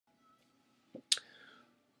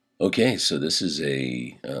Okay, so this is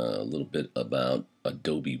a little bit about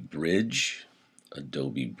Adobe Bridge.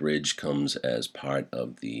 Adobe Bridge comes as part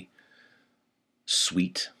of the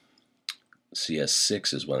suite.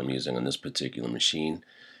 CS6 is what I'm using on this particular machine.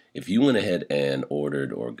 If you went ahead and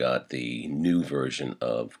ordered or got the new version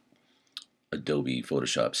of Adobe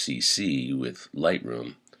Photoshop CC with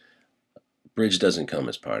Lightroom, Bridge doesn't come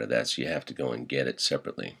as part of that, so you have to go and get it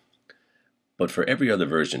separately. But for every other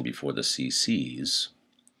version before the CCs,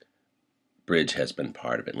 Bridge has been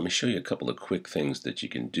part of it. Let me show you a couple of quick things that you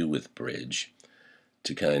can do with Bridge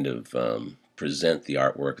to kind of present the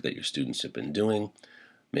artwork that your students have been doing,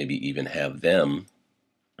 maybe even have them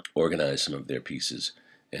organize some of their pieces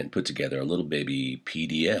and put together a little baby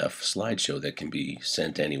PDF slideshow that can be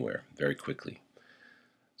sent anywhere very quickly.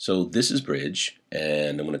 So this is Bridge,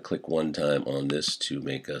 and I'm going to click one time on this to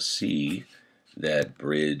make us see that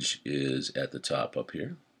Bridge is at the top up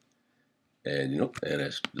here. And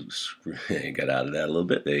I got out of that a little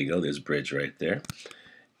bit. There you go. There's Bridge right there.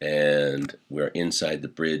 And we're inside the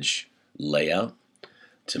Bridge layout.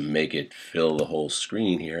 To make it fill the whole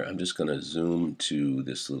screen here, I'm just going to zoom to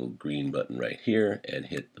this little green button right here and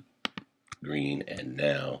hit the green, and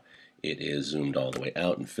now it is zoomed all the way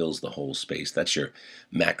out and fills the whole space. That's your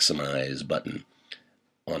maximize button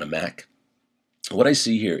on a Mac. What I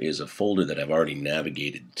see here is a folder that I've already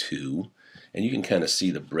navigated to, and you can kind of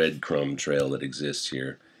see the breadcrumb trail that exists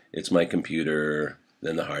here. It's my computer,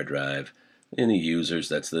 then the hard drive, and the users.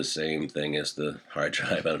 That's the same thing as the hard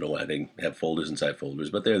drive. I don't know why they have folders inside folders,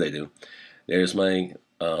 but there they do. There's my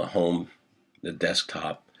home, the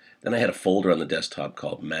desktop. Then I had a folder on the desktop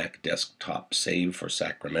called Mac Desktop Save for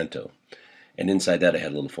Sacramento. And inside that I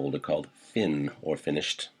had a little folder called Fin, or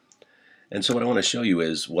Finished. And so what I want to show you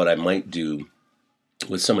is what I might do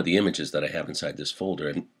with some of the images that I have inside this folder.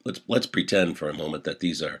 And let's pretend for a moment that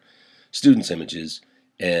these are students' images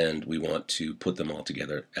and we want to put them all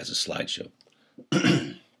together as a slideshow.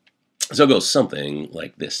 So it goes something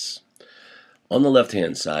like this. On the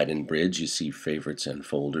left-hand side in Bridge, you see favorites and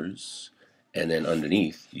folders, and then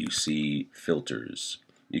underneath you see filters.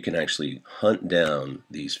 You can actually hunt down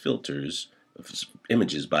these filters,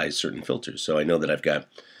 images by certain filters. So I know that I've got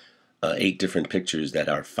 8 different pictures that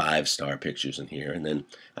are 5-star pictures in here, and then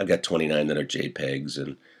I've got 29 that are JPEGs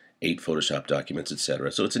and 8 Photoshop documents,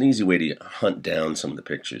 etc. So it's an easy way to hunt down some of the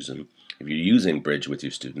pictures. And if you're using Bridge with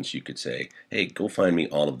your students, you could say, hey, go find me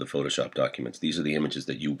all of the Photoshop documents. These are the images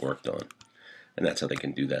that you worked on. And that's how they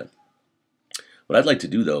can do that. What I'd like to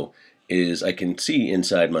do, though, is I can see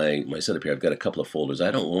inside my setup here, I've got a couple of folders. I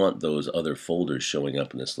don't want those other folders showing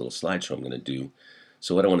up in this little slideshow I'm going to do.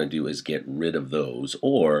 So what I want to do is get rid of those,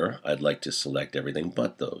 or I'd like to select everything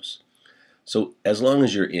but those. So as long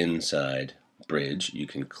as you're inside Bridge, you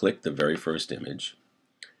can click the very first image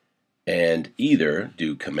and either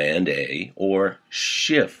do Command A or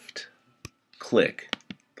Shift click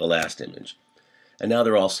the last image. And now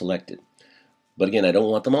they're all selected. But again, I don't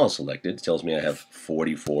want them all selected. It tells me I have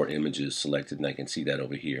 44 images selected, and I can see that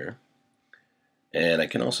over here. And I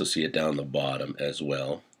can also see it down the bottom as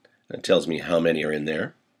well. It tells me how many are in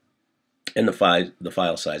there and the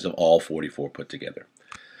file size of all 44 put together.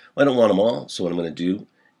 Well, I don't want them all, so what I'm going to do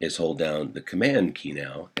is hold down the Command key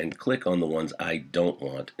now and click on the ones I don't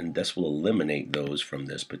want, and this will eliminate those from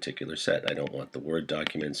this particular set. I don't want the Word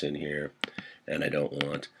documents in here, and I don't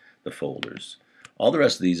want the folders. All the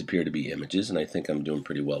rest of these appear to be images, and I think I'm doing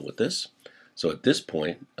pretty well with this. So at this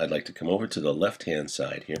point, I'd like to come over to the left-hand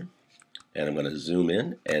side here, and I'm going to zoom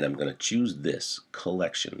in, and I'm going to choose this,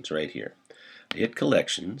 Collections, right here. I hit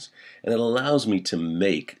Collections, and it allows me to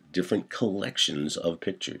make different collections of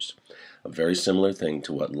pictures. A very similar thing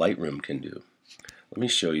to what Lightroom can do. Let me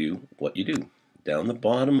show you what you do. Down the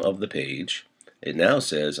bottom of the page, it now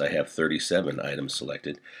says I have 37 items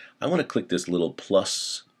selected. I want to click this little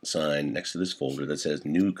plus sign next to this folder that says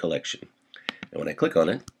New Collection. And when I click on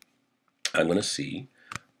it, I'm going to see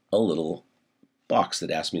a little box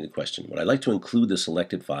that asks me the question, would I like to include the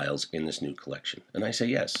selected files in this new collection? And I say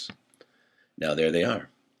yes. Now there they are.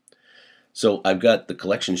 So I've got the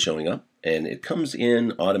collection showing up, and it comes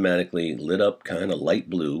in automatically lit up kind of light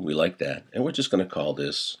blue. We like that. And we're just going to call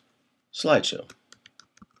this slideshow.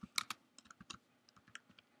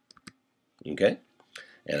 Okay?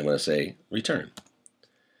 And I'm going to say return.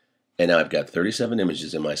 And now I've got 37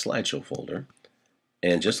 images in my slideshow folder.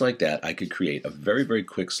 And just like that, I could create a very, very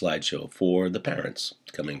quick slideshow for the parents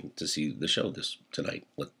coming to see the show tonight,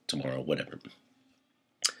 tomorrow, whatever.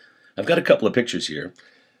 I've got a couple of pictures here,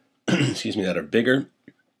 excuse me, that are bigger,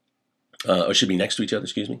 or should be next to each other,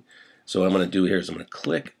 excuse me. So what I'm going to do here is I'm going to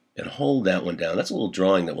click and hold that one down. That's a little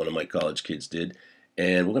drawing that one of my college kids did,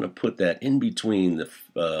 and we're going to put that in between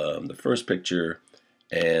the first picture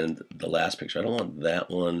and the last picture. I don't want that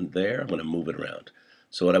one there. I'm going to move it around.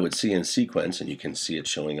 So what I would see in sequence, and you can see it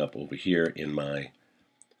showing up over here in my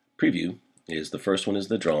preview, is the first one is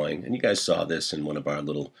the drawing, and you guys saw this in one of our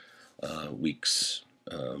little week's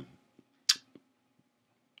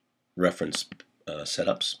reference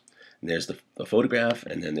setups. And there's the photograph,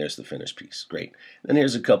 and then there's the finished piece. Great. And then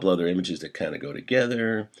here's a couple other images that kind of go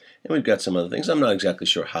together, and we've got some other things. I'm not exactly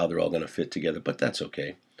sure how they're all going to fit together, but that's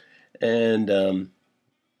okay. And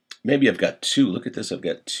maybe I've got two. Look at this. I've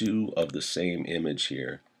got two of the same image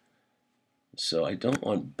here. So I don't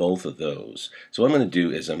want both of those. So what I'm going to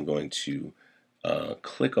do is I'm going to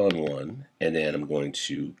click on one, and then I'm going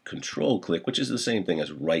to control click, which is the same thing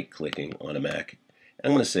as right clicking on a Mac. And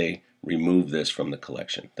I'm going to say remove this from the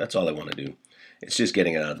collection. That's all I want to do. It's just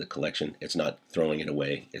getting it out of the collection. It's not throwing it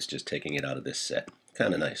away. It's just taking it out of this set.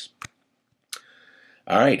 Kind of nice.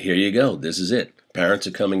 All right, here you go. This is it. Parents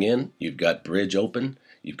are coming in. You've got Bridge open.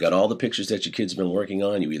 You've got all the pictures that your kids have been working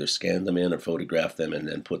on. You either scan them in or photograph them and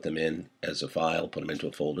then put them in as a file, put them into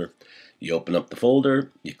a folder. You open up the folder,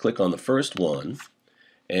 you click on the first one,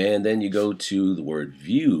 and then you go to the word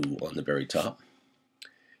View on the very top.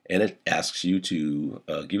 And it asks you to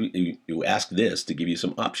you ask this to give you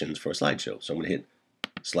some options for a slideshow. So I'm going to hit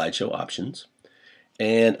Slideshow Options.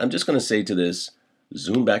 And I'm just going to say to this,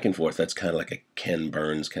 zoom back and forth. That's kind of like a Ken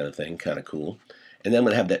Burns kind of thing, kind of cool. And then I'm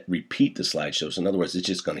going to have that repeat the slideshow. So in other words, it's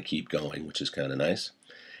just going to keep going, which is kind of nice.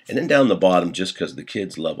 And then down the bottom, just because the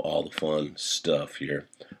kids love all the fun stuff here,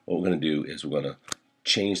 what we're going to do is we're going to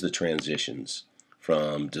change the transitions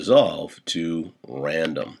from dissolve to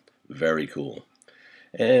random. Very cool.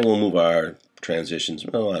 And we'll move our transitions,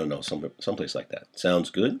 oh, I don't know, someplace like that. Sounds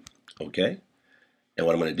good? Okay. And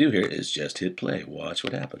what I'm going to do here is just hit play. Watch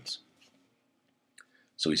what happens.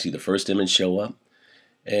 So we see the first image show up,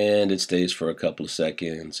 and it stays for a couple of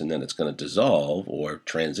seconds, and then it's going to dissolve or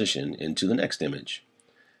transition into the next image,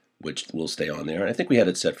 which will stay on there. I think we had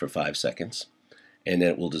it set for 5 seconds, and then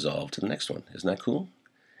it will dissolve to the next one. Isn't that cool?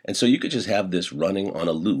 And so you could just have this running on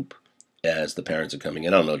a loop as the parents are coming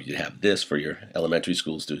in. I don't know if you have this for your elementary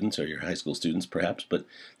school students or your high school students perhaps, but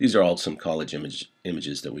these are all some college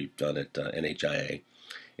images that we've done at NHIA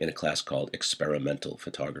in a class called Experimental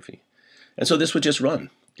Photography. And so this would just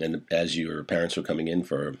run. And as your parents were coming in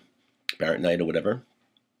for parent night or whatever,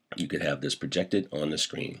 you could have this projected on the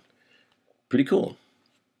screen. Pretty cool.